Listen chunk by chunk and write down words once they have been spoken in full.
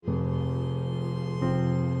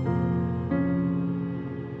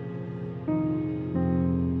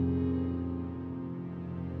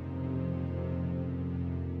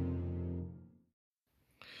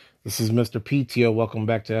This is Mr. PTO. Welcome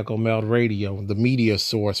back to Echo Meld Radio, the media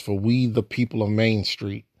source for we, the people of Main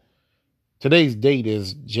Street. Today's date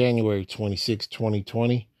is January 26,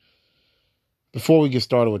 2020. Before we get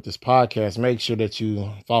started with this podcast, make sure that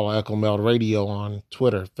you follow Echo Meld Radio on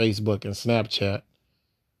Twitter, Facebook, and Snapchat.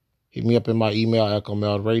 Hit me up in my email,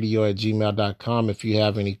 echomeldradio@gmail.com, if you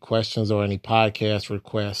have any questions or any podcast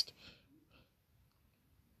requests.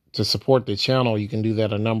 To support the channel, you can do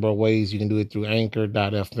that a number of ways. You can do it through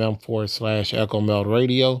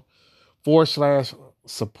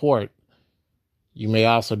anchor.fm/echomeldradio/support. You may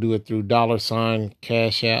also do it through $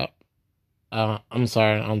 Cash App. On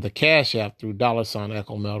the Cash App through $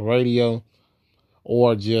 Echo Meld Radio,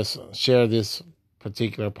 or just share this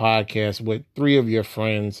particular podcast with 3 of your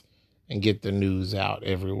friends and get the news out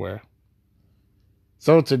everywhere.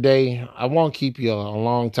 So today, I won't keep you a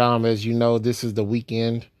long time. As you know, this is the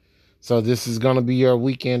weekend. So this is going to be your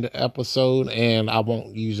weekend episode, and I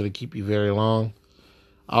won't usually keep you very long.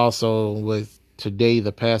 Also, with today,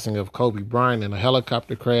 the passing of Kobe Bryant in a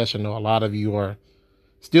helicopter crash, I know a lot of you are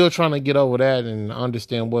still trying to get over that and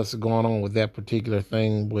understand what's going on with that particular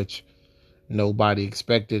thing, which nobody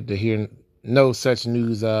expected to hear no such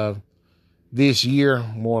news of this year,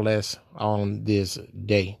 more or less on this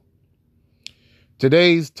day.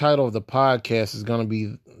 Today's title of the podcast is going to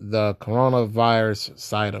be the coronavirus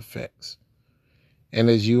side effects. And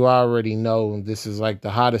as you already know, this is like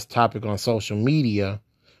the hottest topic on social media,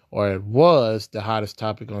 or it was the hottest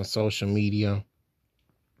topic on social media,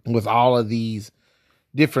 with all of these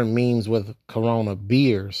different memes with Corona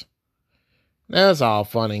beers. That's all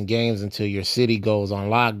fun and games until your city goes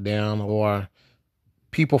on lockdown or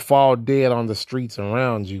people fall dead on the streets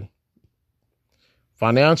around you.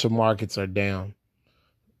 Financial markets are down.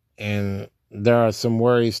 And there are some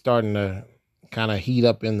worries starting to kind of heat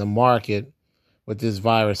up in the market with this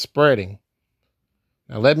virus spreading.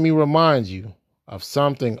 Now, let me remind you of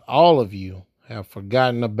something all of you have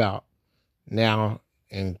forgotten about. Now,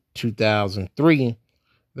 in 2003,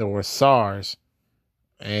 there was SARS.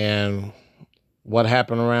 And what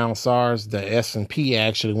happened around SARS? The S&P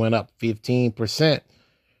actually went up 15%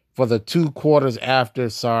 for the 2 quarters after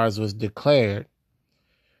SARS was declared.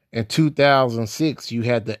 In 2006, you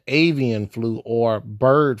had the avian flu or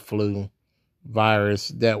bird flu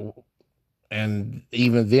virus and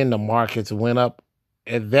even then the markets went up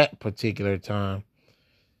at that particular time.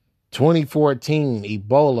 2014,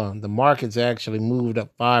 Ebola, the markets actually moved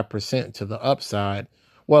up 5% to the upside.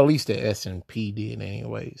 Well, at least the S&P did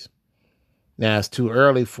anyways. Now, it's too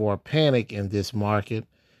early for a panic in this market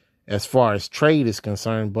as far as trade is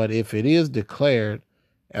concerned, but if it is declared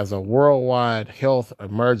as a worldwide health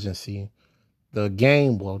emergency, the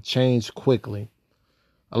game will change quickly.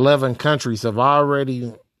 11 countries have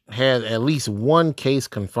already had at least 1 case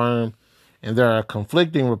confirmed, and there are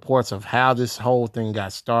conflicting reports of how this whole thing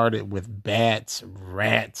got started with bats,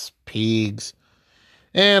 rats, pigs,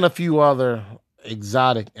 and a few other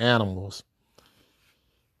exotic animals.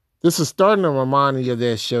 This is starting to remind me of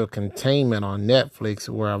that show Containment on Netflix,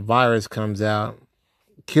 where a virus comes out,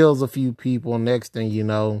 kills a few people. Next thing you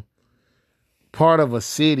know, part of a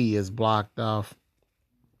city is blocked off.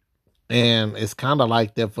 And it's kind of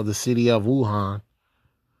like that for the city of Wuhan.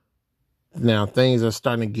 Now, things are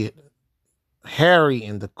starting to get hairy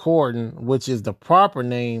in the cordon, which is the proper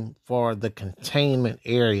name for the containment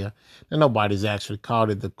area. And nobody's actually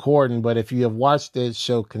called it the cordon, but if you have watched that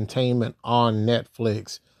show Containment on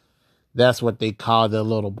Netflix, that's what they call the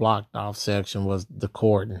little blocked off section, was the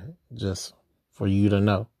cordon, just for you to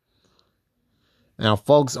know. Now,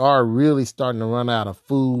 folks are really starting to run out of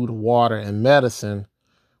food, water, and medicine,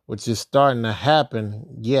 which is starting to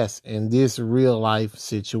happen, yes, in this real life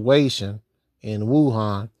situation in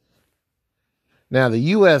Wuhan. Now, the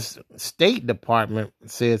U.S. State Department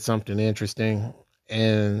said something interesting,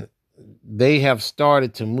 and they have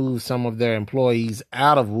started to move some of their employees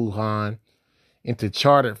out of Wuhan into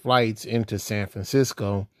chartered flights into San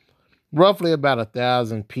Francisco. Roughly about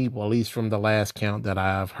 1,000 people, at least from the last count that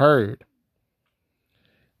I've heard.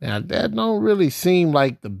 Now, that don't really seem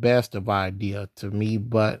like the best of idea to me,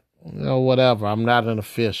 but, whatever. I'm not an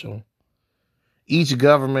official. Each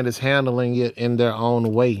government is handling it in their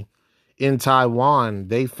own way. In Taiwan,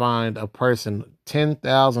 they fined a person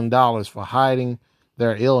 $10,000 for hiding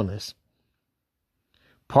their illness.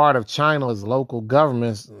 Part of China's local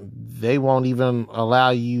governments, they won't even allow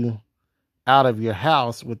you out of your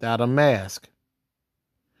house without a mask.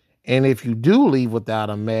 And if you do leave without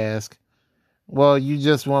a mask, well, you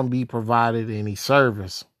just won't be provided any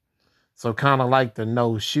service. So kind of like the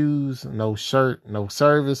no shoes, no shirt, no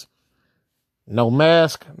service, no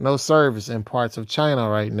mask, no service in parts of China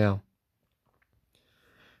right now.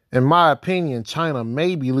 In my opinion, China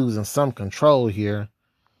may be losing some control here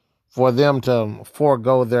for them to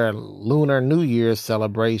forego their Lunar New Year's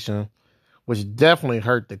celebration, which definitely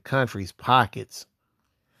hurt the country's pockets.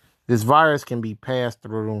 This virus can be passed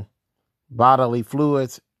through bodily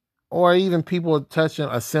fluids or even people touching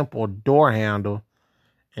a simple door handle,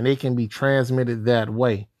 and it can be transmitted that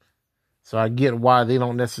way. So I get why they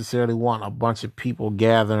don't necessarily want a bunch of people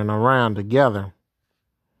gathering around together.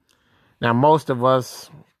 Now, most of us,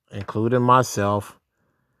 including myself,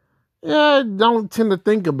 don't tend to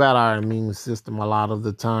think about our immune system a lot of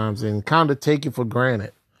the times and kind of take it for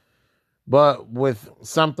granted. But with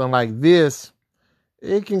something like this,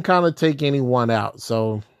 it can kind of take anyone out.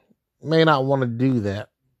 So may not want to do that.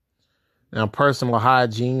 Now, personal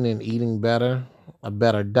hygiene and eating better, a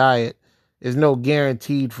better diet, is no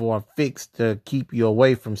guaranteed for a fix to keep you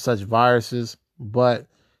away from such viruses, but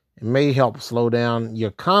it may help slow down your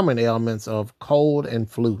common ailments of cold and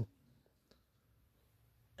flu.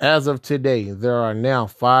 As of today, there are now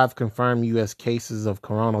 5 confirmed U.S. cases of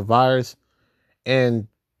coronavirus and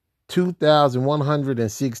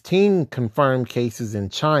 2,116 confirmed cases in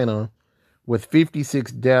China, with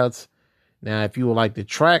 56 deaths. Now, if you would like to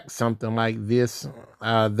track something like this,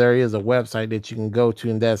 there is a website that you can go to,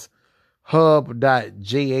 and that's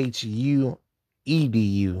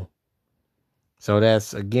hub.jhu.edu. So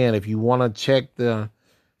that's, again, if you want to check the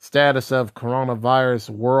status of coronavirus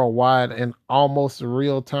worldwide in almost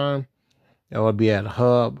real time, that would be at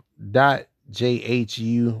hub.jhu.edu.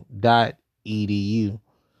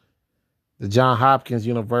 The Johns Hopkins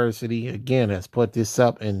University, again, has put this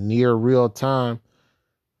up in near real time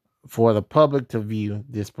for the public to view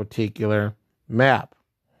this particular map.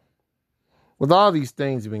 With all these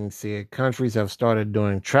things being said, countries have started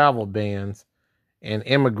doing travel bans, and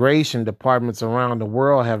immigration departments around the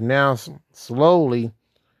world have now slowly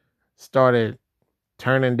started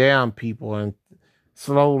turning down people and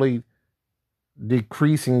slowly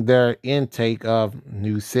decreasing their intake of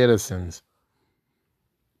new citizens.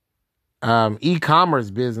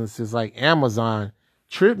 E-commerce businesses like Amazon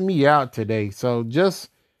tripped me out today. I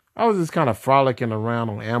was just kind of frolicking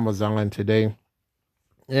around on Amazon today.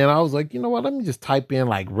 And I was like, you know what? Let me just type in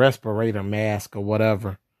like respirator mask or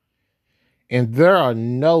whatever. And there are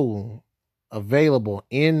no available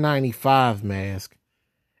N95 masks,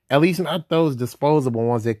 at least not those disposable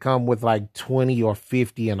ones that come with like 20 or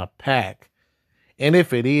 50 in a pack. And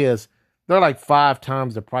if it is, they're like 5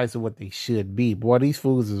 times the price of what they should be. Boy, these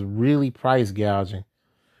foods is really price gouging.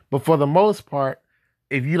 But for the most part,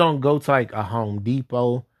 if you don't go to like a Home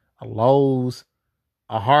Depot, a Lowe's,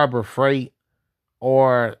 a Harbor Freight,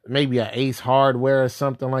 or maybe a Ace Hardware or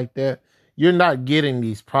something like that, you're not getting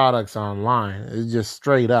these products online. It's just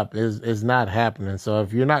straight up. It's not happening. So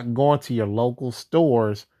if you're not going to your local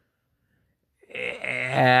stores,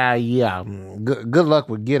 good luck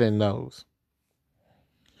with getting those.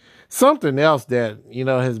 Something else that,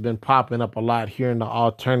 has been popping up a lot here in the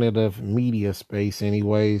alternative media space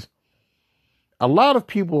anyways. A lot of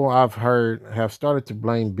people I've heard have started to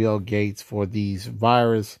blame Bill Gates for these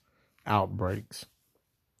virus outbreaks.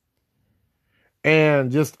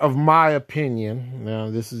 And just of my opinion, now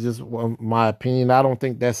this is just my opinion, I don't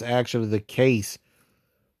think that's actually the case.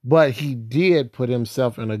 But he did put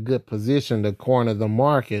himself in a good position to corner the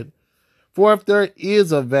market for if there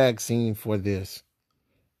is a vaccine for this.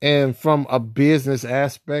 And from a business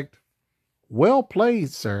aspect, well played,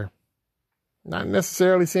 sir. Not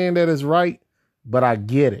necessarily saying that is right, but I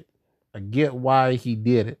get it. I get why he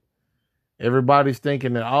did it. Everybody's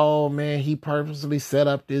thinking that, oh, man, he purposely set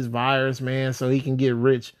up this virus, man, so he can get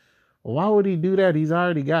rich. Well, why would he do that? He's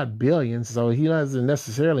already got billions, so he doesn't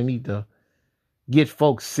necessarily need to get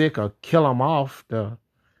folks sick or kill them off to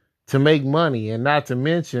make money. And not to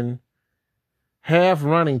mention,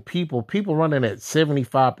 people running at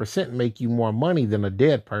 75% make you more money than a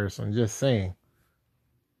dead person, just saying.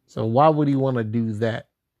 So why would he want to do that?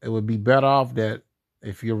 It would be better off that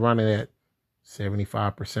if you're running at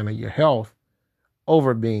 75% of your health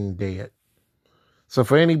over being dead. So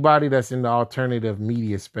for anybody that's in the alternative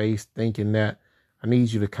media space thinking that, I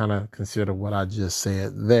need you to kind of consider what I just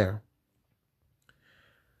said there.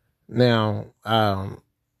 Now,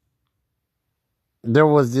 there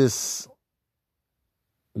was this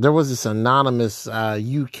anonymous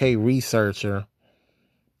UK researcher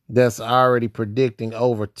that's already predicting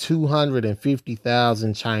over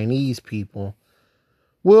 250,000 Chinese people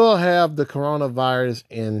will have the coronavirus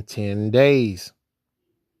in 10 days.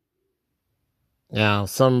 Now,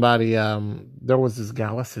 there was this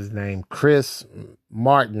guy, what's his name? Chris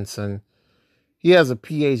Martenson. He has a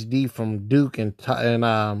PhD from Duke in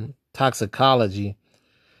toxicology.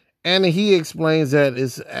 And he explains that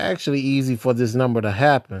it's actually easy for this number to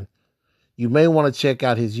happen. You may want to check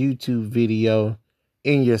out his YouTube video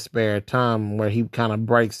in your spare time where he kind of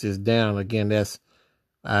breaks this down. Again, that's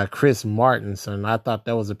Chris Martenson. I thought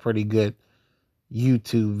that was a pretty good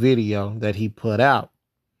YouTube video that he put out.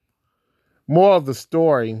 Moral of the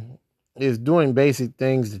story is doing basic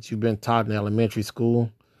things that you've been taught in elementary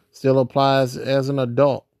school still applies as an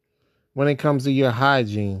adult when it comes to your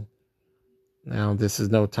hygiene. Now, this is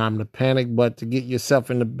no time to panic, but to get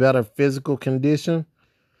yourself in a better physical condition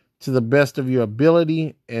to the best of your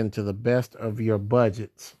ability and to the best of your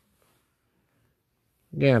budgets.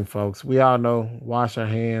 Again, folks, we all know wash our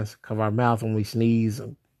hands, cover our mouth when we sneeze,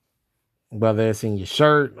 whether it's in your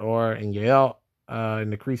shirt or in your in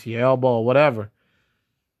the crease of your elbow or whatever.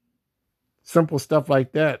 Simple stuff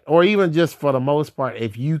like that. Or even just for the most part,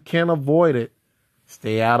 if you can avoid it,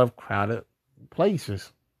 stay out of crowded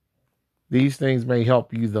places. These things may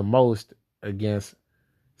help you the most against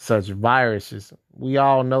such viruses. We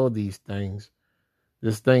all know these things.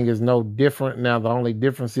 This thing is no different. Now, the only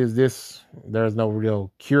difference is there's no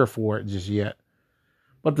real cure for it just yet.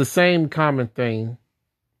 But the same common thing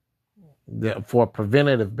that for a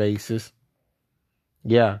preventative basis,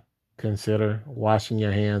 consider washing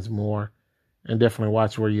your hands more and definitely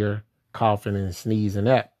watch where you're coughing and sneezing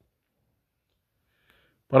at.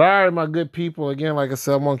 But all right, my good people, again, like I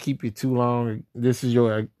said, I won't keep you too long. This is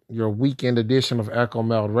your weekend edition of Echo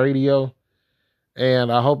Meld Radio.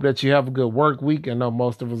 And I hope that you have a good work week. I know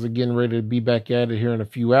most of us are getting ready to be back at it here in a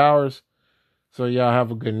few hours. So y'all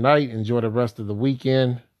have a good night. Enjoy the rest of the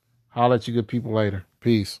weekend. Holler at you good people later.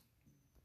 Peace.